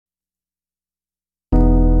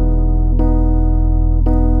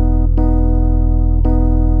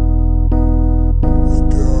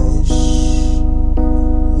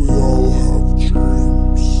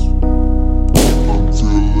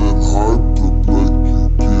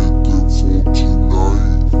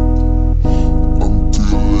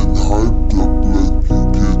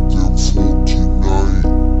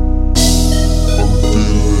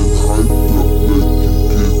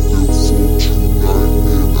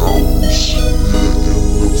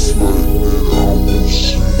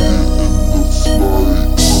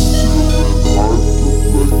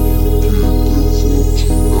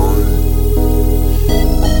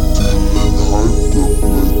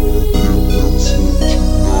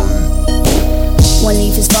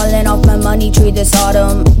honey tree this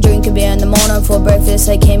autumn. Drink a beer in the morning for breakfast.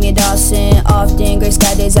 I came here Dawson. Often gray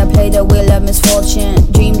sky days I play the wheel of misfortune.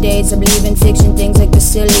 Dream days I believe in fiction, things like the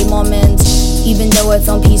silly moments. Even though I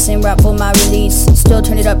found peace in rap for my release, still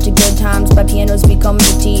turn it up to good times by pianos become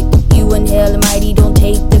petite. You inhale mighty, don't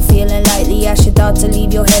take the feeling lightly. Ask your thoughts to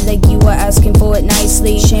leave your head like you were asking for it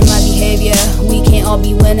nicely. Shame my behavior, we can't all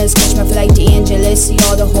be winners. Catch my flight to Angeles, see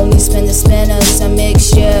all the homies spin the spinners. A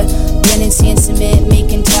mixture, blending sand cement,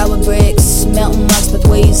 making tower bricks. Melting rocks with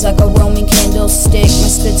waves like a Roman candlestick. My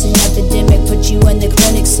spit's an epidemic, put you in the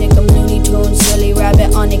clinic sick. I'm Looney Tunes, silly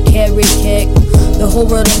rabbit on a carrot kick. The whole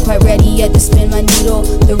world ain't quite ready yet to spin my needle.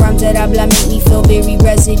 The rhymes that I blah make me feel very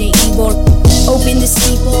Resident Evil. Open the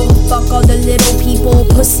steeple, fuck all the little people.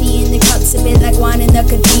 Pussy in the cups, a bit like wine in the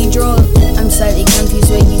cathedral. I'm slightly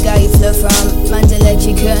confused where you got your flip from. Mine's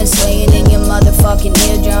electric current swaying in your motherfucking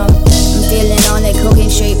eardrum. I'm feeling on it,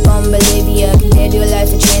 cocaine straight from Bolivia. Compared to a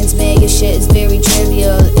life of transmit, your shit is very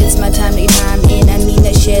trivial. It's my time to time in, I mean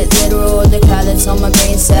that shit literal. The clouds on my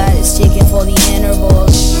brain side is ticking for the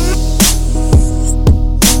intervals.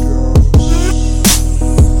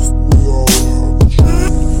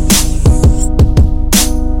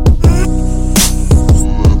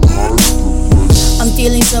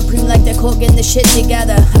 Feeling supreme like they're caught getting the shit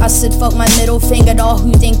together. I said fuck my middle finger to all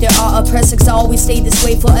who think they are oppressed, 'cause I always stay this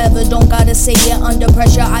way forever. Don't gotta say it under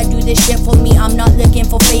pressure. I do this shit for me, I'm not looking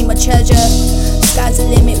for fame or treasure. Sky's the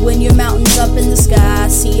limit when your mountain's up in the sky.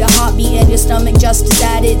 See your heartbeat and your stomach just as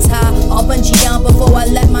at its high. I'll bungee down before I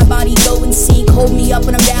let my body go and seek. Hold me up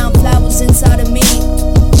when I'm down, flowers inside of me.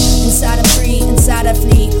 Inside I'm free, inside I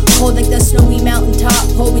flee. Cold like the snowy mountaintop,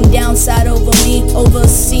 holding down side over me,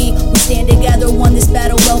 oversee. We stand together, won this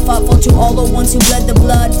battle well fought. For to all the ones who bled the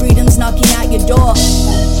blood, freedom's knocking at your door.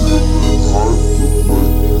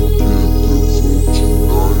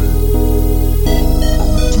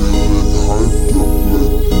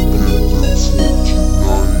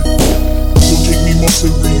 Don't take me more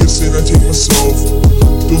serious than I take myself.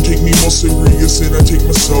 Don't take me more serious than I take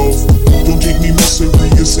myself. Don't take me more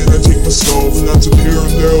serious than I take myself. Lots of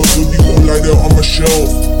parallels, you'll be one lighter on my shelf.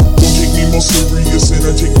 Don't take me more serious than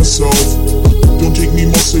I take myself. Don't take me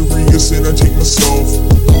more serious than I take myself.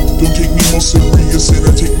 Don't take me more serious than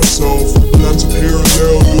I take myself. Lots of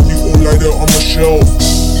parallels, you'll be one lighter on my shelf.